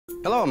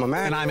Hello, I'm a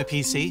Mac. And I'm a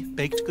PC.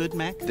 Baked good,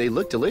 Mac? They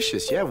look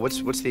delicious, yeah.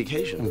 What's the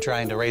occasion? I'm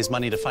trying to raise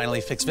money to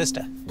finally fix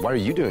Vista. Why are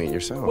you doing it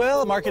yourself?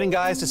 Well, marketing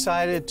guys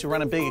decided to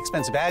run a big,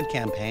 expensive ad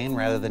campaign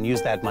rather than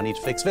use that money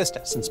to fix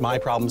Vista. Since my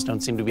problems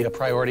don't seem to be a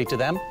priority to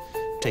them,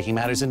 taking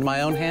matters into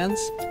my own hands,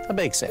 a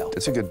bake sale.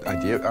 That's a good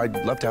idea.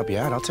 I'd love to help you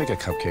out. I'll take a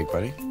cupcake,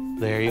 buddy.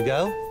 There you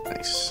go.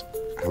 Nice.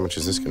 How much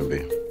is this going to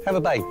be? Have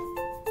a bite.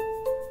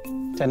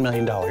 $10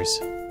 million.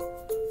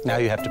 Now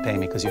you have to pay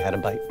me because you had a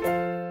bite.